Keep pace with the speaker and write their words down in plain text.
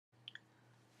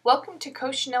Welcome to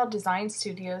Cochenille Design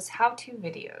Studio's how-to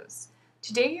videos.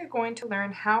 Today you're going to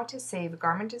learn how to save a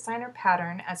garment designer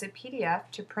pattern as a PDF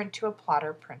to print to a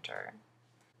plotter printer.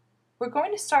 We're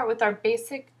going to start with our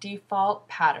basic default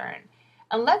pattern,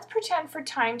 and let's pretend for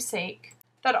time's sake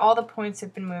that all the points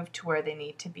have been moved to where they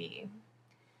need to be.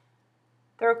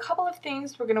 There are a couple of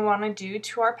things we're going to want to do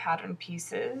to our pattern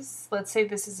pieces. Let's say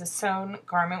this is a sewn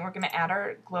garment. We're going to add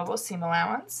our global seam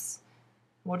allowance.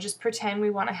 We'll just pretend we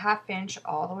want a 1/2 inch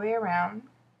all the way around.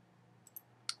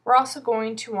 We're also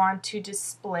going to want to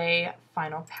display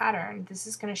final pattern. This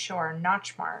is going to show our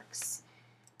notch marks.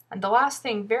 And the last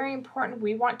thing, very important,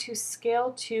 we want to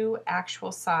scale to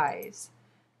actual size,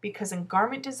 because in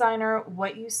Garment Designer,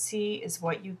 what you see is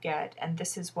what you get, and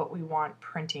this is what we want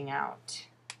printing out.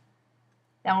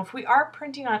 Now, if we are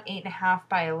printing on 8.5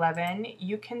 by 11,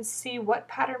 you can see what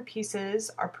pattern pieces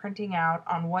are printing out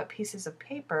on what pieces of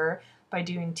paper by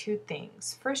doing two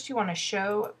things. First, you want to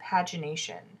show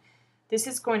pagination. This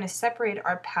is going to separate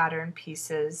our pattern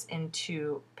pieces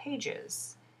into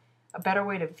pages. A better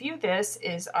way to view this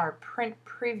is our print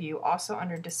preview, also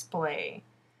under display.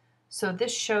 So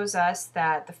this shows us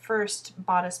that the first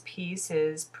bodice piece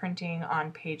is printing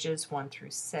on pages 1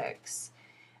 through 6.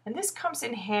 And this comes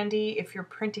in handy if you're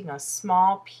printing a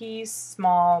small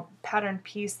pattern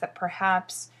piece that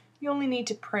perhaps you only need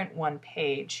to print one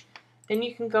page. Then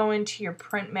you can go into your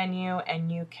print menu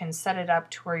and you can set it up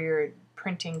to where you're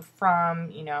printing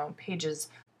from, pages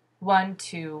 1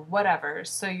 to whatever.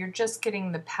 So you're just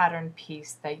getting the pattern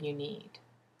piece that you need.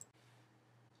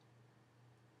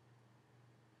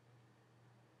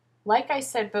 Like I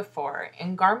said before,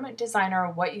 in Garment Designer,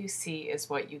 what you see is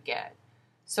what you get.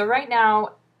 So right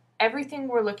now, everything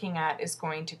we're looking at is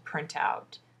going to print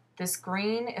out. This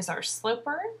green is our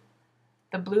sloper.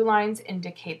 The blue lines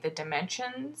indicate the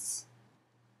dimensions.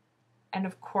 And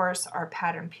of course, our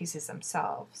pattern pieces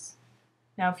themselves.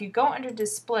 Now, if you go under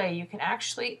display, you can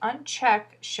actually uncheck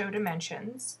show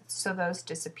dimensions, so those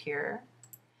disappear.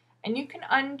 And you can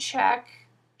uncheck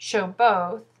show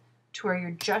both to where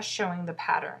you're just showing the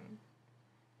pattern.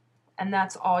 And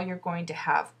that's all you're going to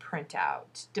have print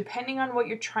out. Depending on what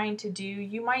you're trying to do,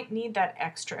 you might need that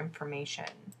extra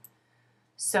information.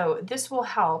 So this will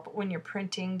help when you're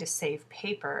printing to save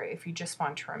paper if you just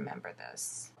want to remember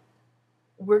this.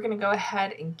 We're going to go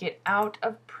ahead and get out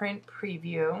of print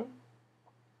preview.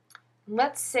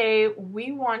 Let's say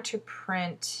we want to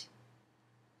print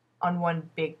on one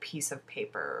big piece of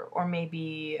paper, or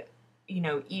maybe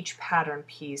each pattern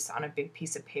piece on a big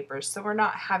piece of paper, so we're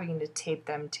not having to tape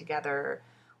them together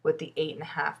with the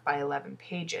 8.5 by 11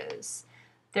 pages.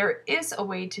 There is a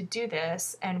way to do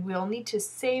this, and we'll need to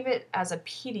save it as a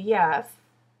PDF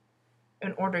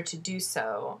in order to do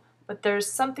so. But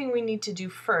there's something we need to do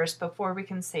first before we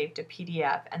can save to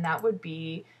PDF, and that would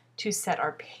be to set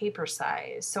our paper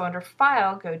size. So under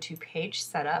File, go to Page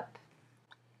Setup.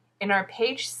 In our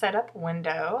Page Setup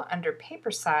window, under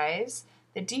Paper Size,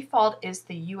 the default is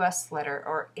the US letter,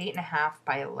 or 8.5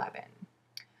 by 11.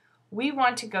 We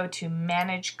want to go to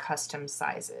Manage Custom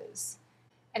Sizes.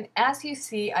 And as you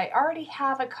see, I already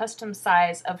have a custom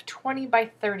size of 20 by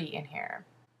 30 in here.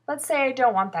 Let's say I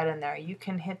don't want that in there. You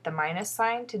can hit the minus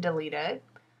sign to delete it,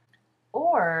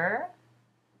 or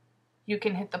you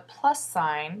can hit the plus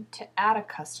sign to add a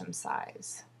custom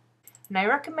size. And I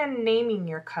recommend naming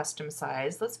your custom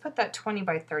size. Let's put that 20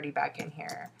 by 30 back in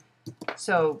here.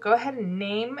 So go ahead and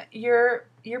name your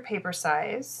paper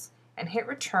size and hit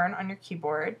return on your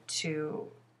keyboard to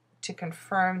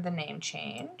confirm the name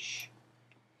change.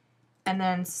 And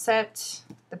then set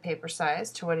the paper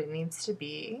size to what it needs to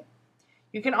be.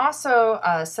 You can also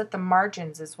set the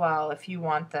margins as well if you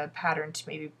want the pattern to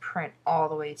maybe print all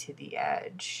the way to the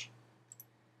edge.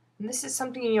 And this is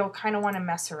something you'll kind of want to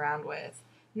mess around with.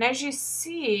 And as you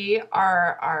see,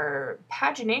 our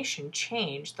pagination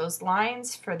changed. Those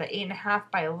lines for the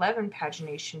 8.5 by 11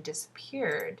 pagination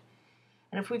disappeared.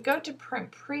 And if we go to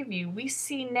print preview, we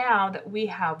see now that we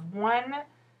have 1,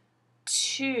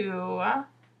 2,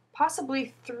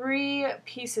 possibly 3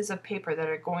 pieces of paper that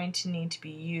are going to need to be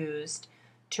used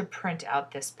to print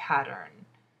out this pattern.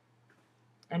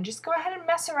 And just go ahead and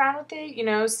mess around with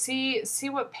it, see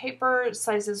what paper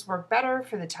sizes work better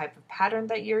for the type of pattern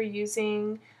that you're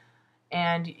using,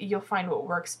 and you'll find what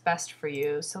works best for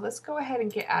you. So let's go ahead and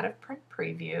get out of print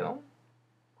preview.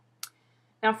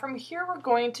 Now from here we're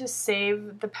going to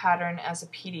save the pattern as a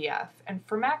PDF, and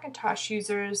for Macintosh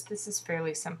users this is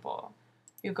fairly simple.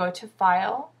 You go to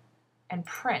File and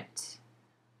Print.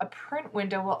 A print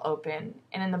window will open,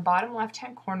 and in the bottom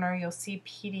left-hand corner you'll see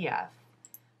PDF.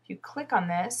 If you click on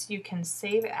this, you can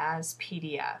save as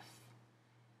PDF.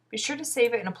 Be sure to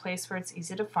save it in a place where it's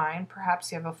easy to find.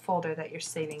 Perhaps you have a folder that you're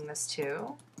saving this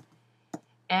to.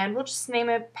 And we'll just name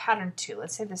it Pattern 2.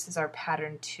 Let's say this is our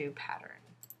Pattern 2 pattern.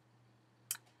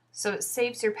 So it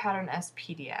saves your pattern as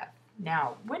PDF.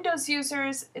 Now, Windows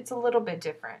users, it's a little bit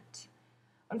different.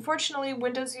 Unfortunately,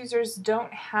 Windows users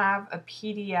don't have a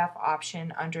PDF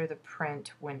option under the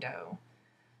print window.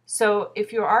 So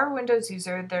if you are a Windows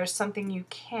user, there's something you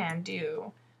can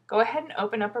do. Go ahead and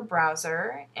open up a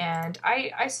browser, and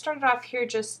I started off here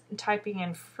just typing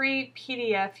in free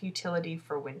PDF utility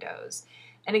for Windows,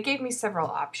 and it gave me several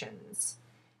options.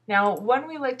 Now, one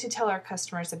we like to tell our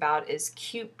customers about is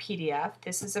Cute PDF.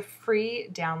 This is a free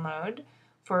download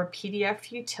for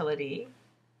PDF utility.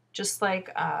 Just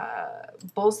like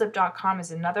bullzip.com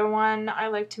is another one I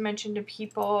like to mention to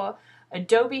people.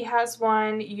 Adobe has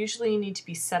one. Usually you need to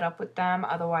be set up with them,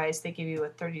 otherwise they give you a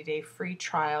 30-day free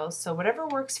trial. So whatever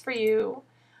works for you.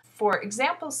 For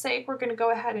example's sake, we're going to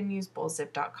go ahead and use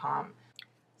bullzip.com.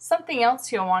 Something else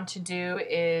you'll want to do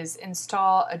is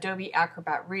install Adobe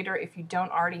Acrobat Reader if you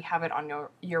don't already have it on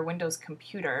your Windows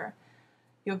computer.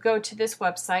 You'll go to this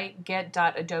website,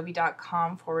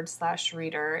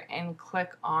 get.adobe.com/reader, and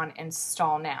click on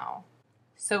Install Now,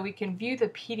 so we can view the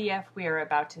PDF we are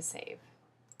about to save.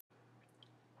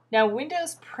 Now,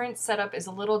 Windows print setup is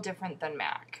a little different than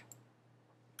Mac.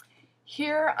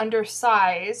 Here under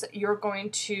size, you're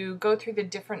going to go through the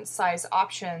different size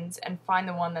options and find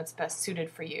the one that's best suited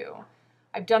for you.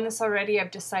 I've done this already.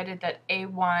 I've decided that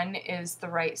A1 is the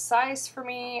right size for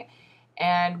me,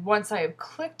 and once I have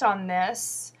clicked on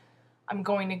this, I'm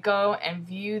going to go and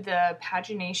view the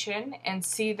pagination and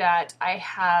see that I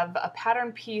have a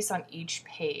pattern piece on each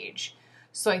page.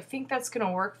 So I think that's going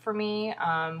to work for me.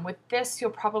 With this,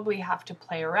 you'll probably have to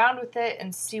play around with it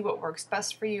and see what works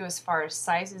best for you as far as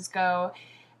sizes go.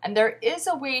 And there is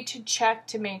a way to check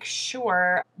to make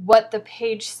sure what the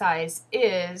page size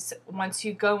is once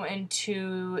you go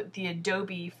into the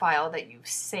Adobe file that you've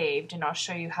saved, and I'll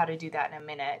show you how to do that in a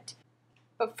minute.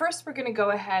 But first we're going to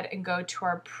go ahead and go to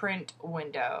our print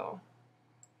window.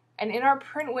 And in our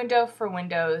print window for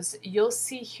Windows, you'll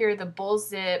see here the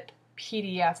bullzip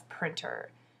PDF printer.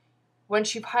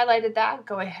 Once you've highlighted that,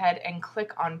 go ahead and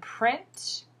click on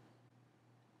Print.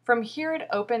 From here, it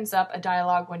opens up a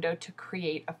dialog window to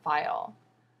create a file.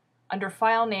 Under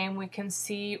File Name, we can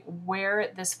see where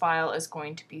this file is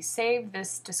going to be saved.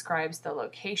 This describes the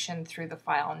location through the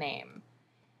file name.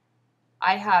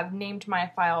 I have named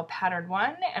my file Pattern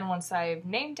 1, and once I've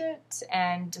named it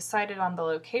and decided on the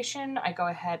location, I go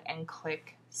ahead and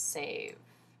click Save.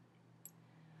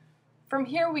 From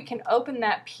here, we can open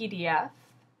that PDF,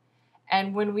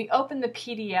 and when we open the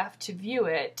PDF to view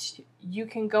it, you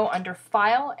can go under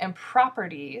File and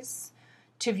Properties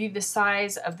to view the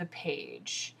size of the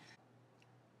page.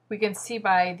 We can see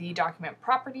by the document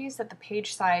properties that the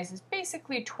page size is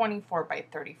basically 24 by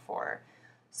 34.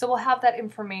 So we'll have that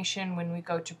information when we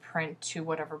go to print to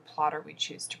whatever plotter we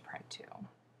choose to print to.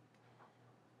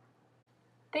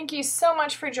 Thank you so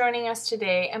much for joining us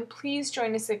today, and please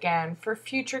join us again for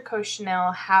future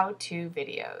Cochenille how-to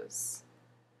videos.